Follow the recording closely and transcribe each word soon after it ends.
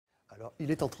Alors,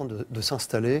 il est en train de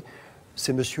s'installer.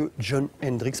 C'est monsieur Jon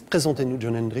Hendricks. Présentez-nous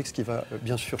Jon Hendricks qui va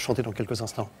bien sûr chanter dans quelques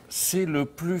instants. C'est le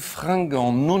plus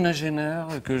fringant nonagénaire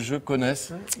que je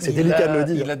connaisse. C'est délicat de le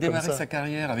dire. Il a démarré sa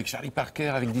carrière avec Charlie Parker,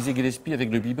 avec Dizzy Gillespie,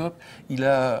 avec le bebop.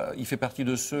 Il fait partie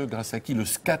de ceux grâce à qui le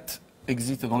scat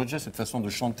existe dans le jazz, cette façon de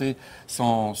chanter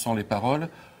sans les paroles.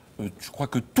 Je crois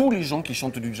que tous les gens qui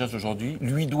chantent du jazz aujourd'hui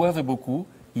lui doivent beaucoup.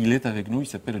 Il est avec nous, il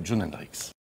s'appelle Jon Hendricks.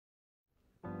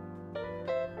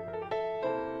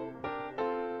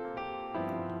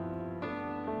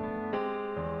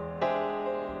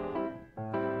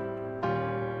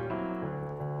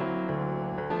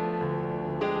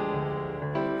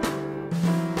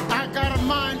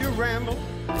 Ramble,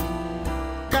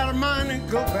 got a mind to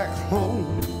go back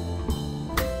home.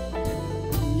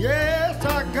 Yes,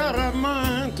 I got a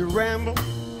mind to ramble,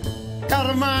 got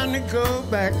a mind to go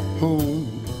back home.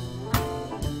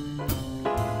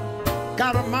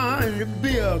 Got a mind to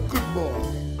be a good boy,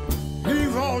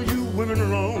 leave all you women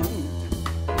alone.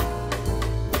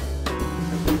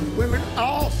 Women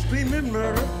all screaming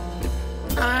murder,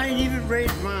 I ain't even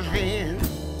raised my hand.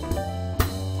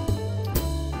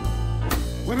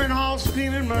 Women all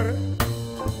screaming murder,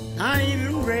 I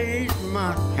even raised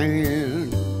my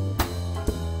hand.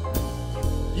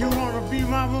 You wanna be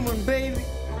my woman, baby,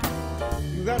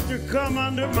 you got to come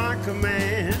under my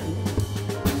command.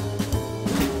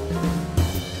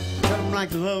 Something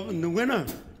like love in the winter,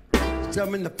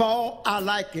 some in the fall, I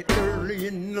like it early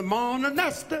in the morning,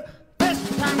 that's the best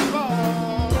time of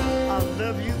all. I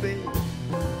love you, baby,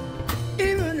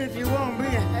 even if you won't be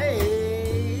hey.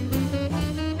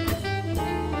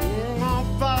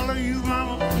 Follow you,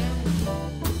 mama,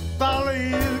 follow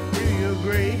you to your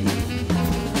grave.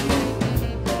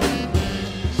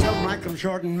 Some like I'm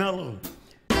short and mellow,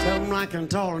 some like I'm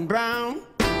tall and brown.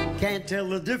 Can't tell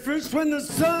the difference when the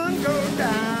sun goes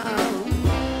down.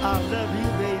 I love you,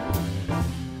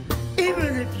 baby,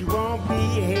 even if you won't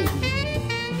behave.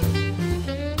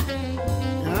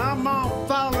 And I'm gonna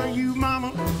follow you,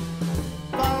 mama,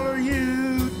 follow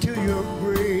you to your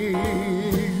grave.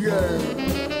 Yeah.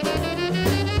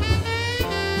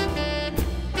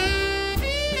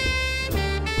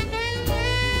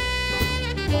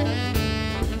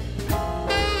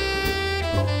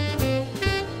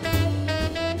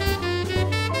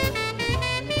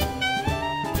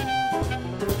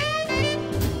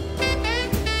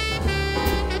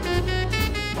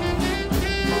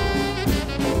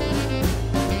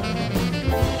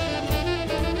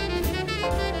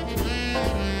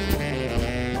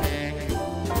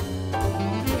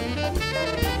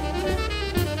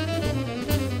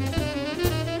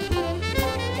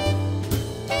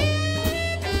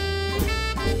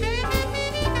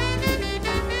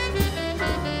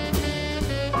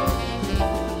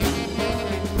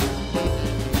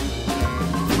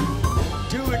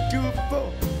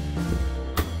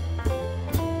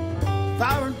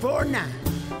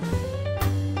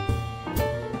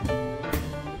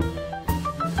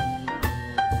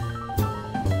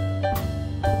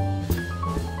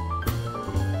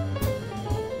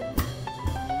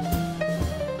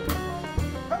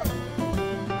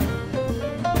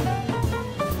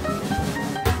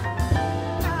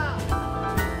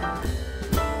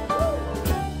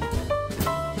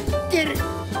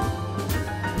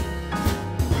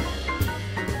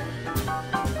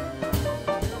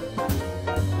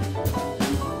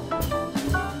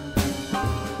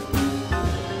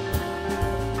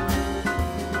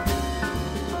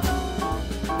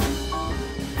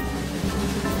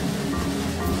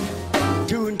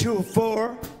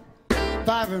 Four,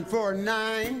 5 and 4,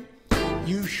 9.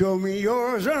 You show me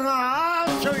yours and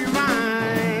I'll show you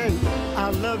mine.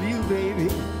 I love you, baby,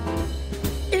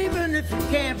 even if you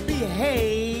can't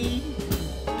behave.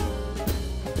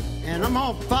 And I'm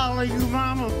gonna follow you,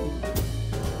 mama,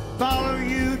 follow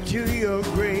you to your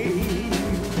grave.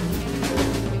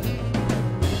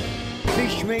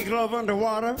 Fish make love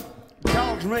underwater,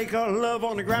 dogs make a love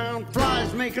on the ground,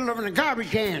 flies make a love in a garbage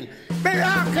can. Baby,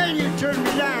 how can you turn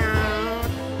me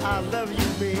down? I love you,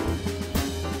 baby,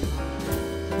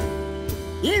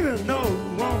 even though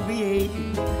you won't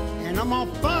behave. And I'm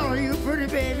gonna follow you, pretty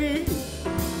baby,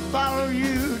 follow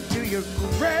you to your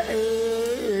grave.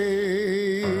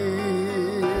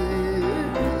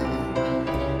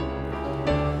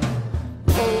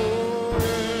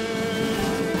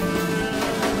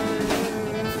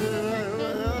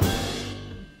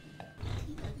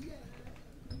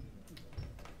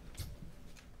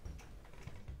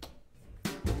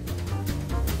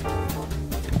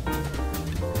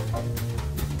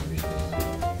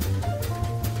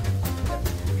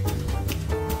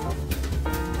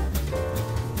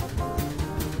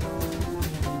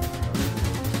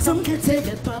 Some can say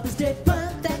that Papa's dead,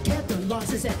 but that Captain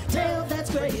lost his head. Tell that's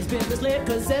great, he's been misled,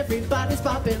 cause everybody's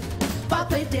popping.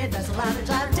 Pop ain't dead, that's a lot of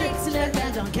time. Takes and that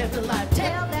man done kept alive.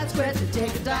 Tell that's great to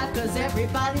take a dive, cause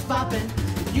everybody's popping.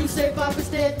 You say Papa's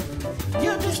dead,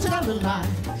 you're just telling a lie.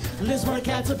 Listen when the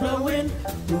cats are blowing,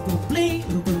 bleed,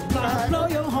 fly. Blow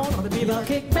your horn on the bebop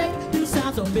kick, make new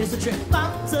sounds, don't miss a trick.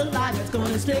 Pop's alive, it's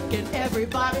gonna stick, and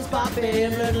everybody's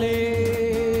popping.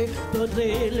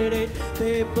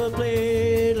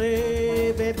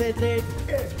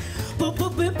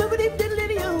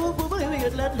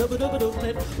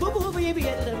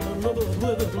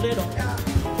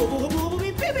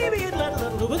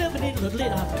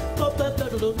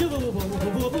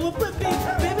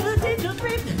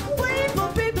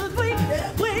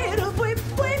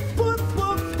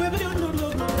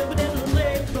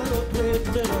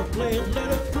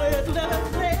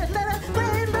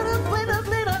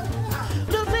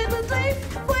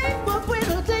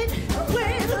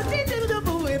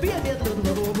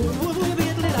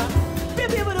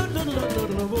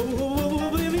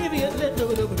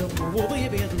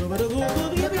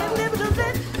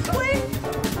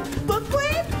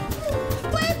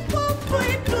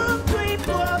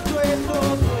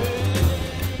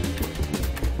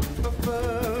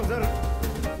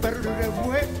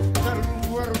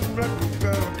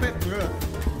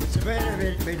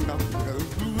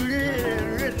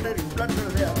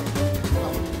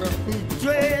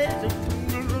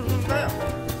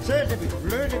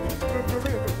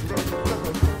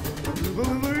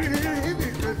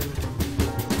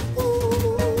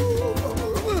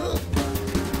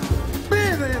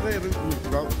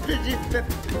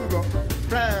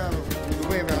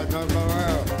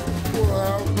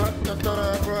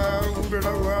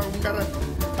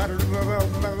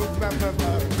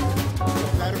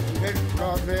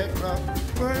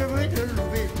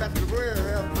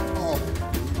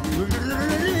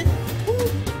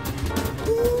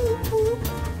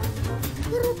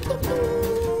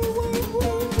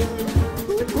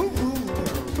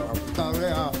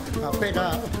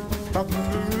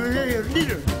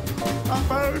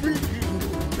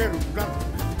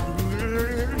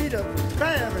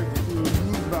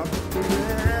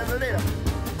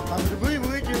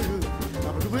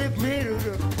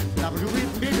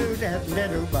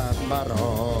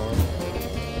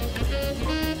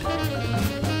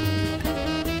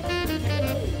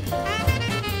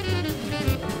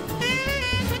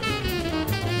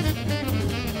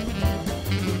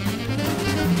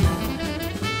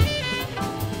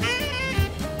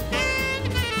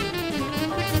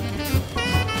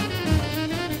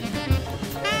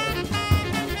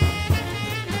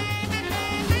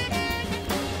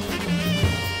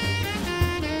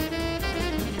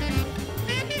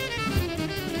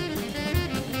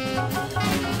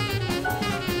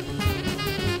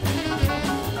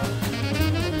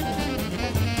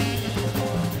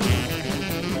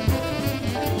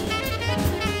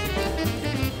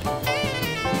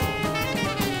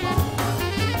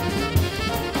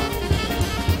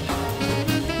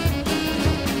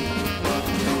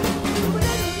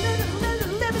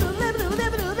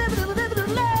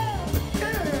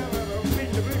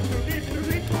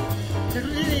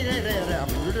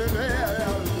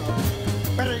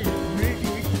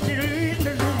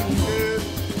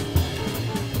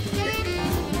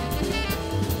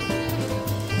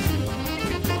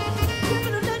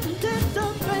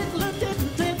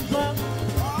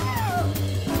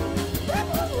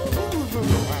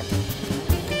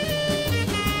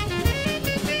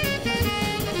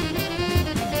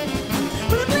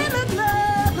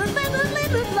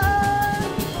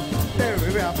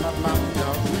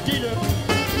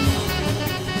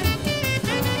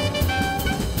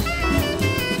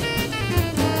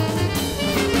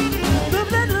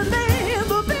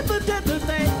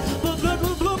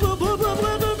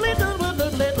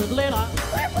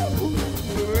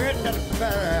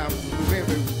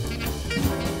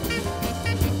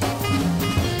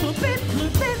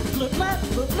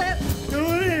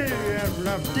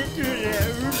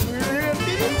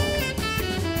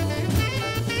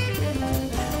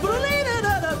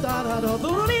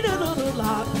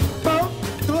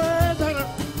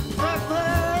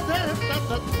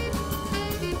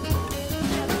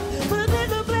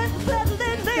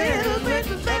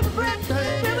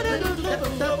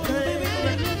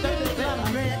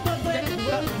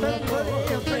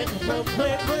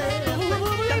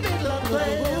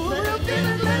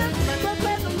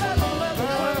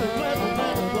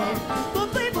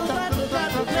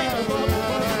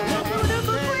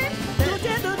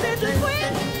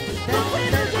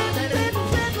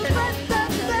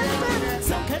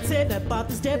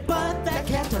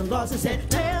 and lost his head.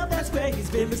 Tell that's great, he's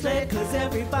been misled, cause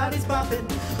everybody's bopping.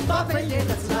 Bopping, yeah,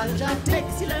 that's a lot of jive. Take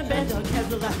a seal and bend on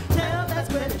kept alive. Tell that's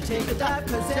great and take a dive,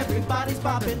 cause everybody's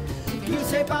bopping. You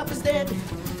say Bop is dead,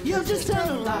 you just tell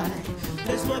a lie.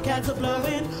 This one cats are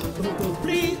blowing, boo boo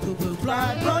bleed, boo boo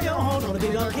blind. Blow your horn on a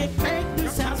big old kick, make new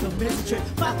sounds from Mr.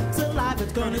 Trick. Bop's alive,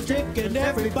 it's gonna stick, and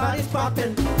everybody's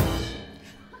bopping.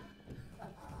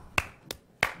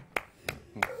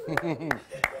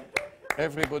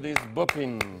 Everybody's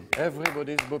bopping.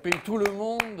 Everybody's bopping. Tout le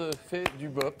monde fait du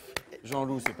bop.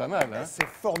 Jean-Loup, c'est pas mal, hein? C'est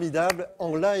formidable.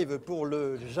 En live pour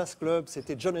le Jazz Club,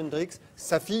 c'était Jon Hendricks,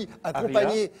 sa fille,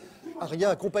 accompagnée, Aria,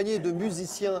 accompagnée de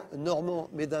musiciens normands.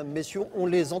 Mesdames, messieurs, on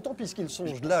les entend puisqu'ils sont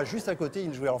là, juste à côté,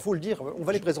 ils jouent. Alors, il faut le dire, on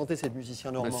va les présenter, ces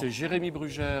musiciens normands. C'est Jérémy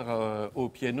Bruger au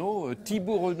piano,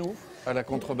 Thibault Renou à la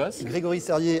contrebasse. Grégory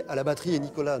Serrier à la batterie et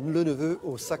Nicolas Leneveu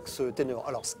au sax ténor.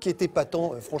 Alors, ce qui était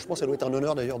patent, franchement, ça doit être un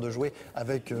honneur d'ailleurs de jouer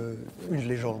avec une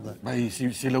légende. Bah,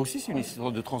 c'est là aussi, c'est une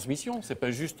histoire de transmission. C'est pas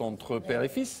juste entre père et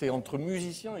fils, c'est entre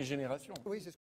musiciens et générations. Oui, c'est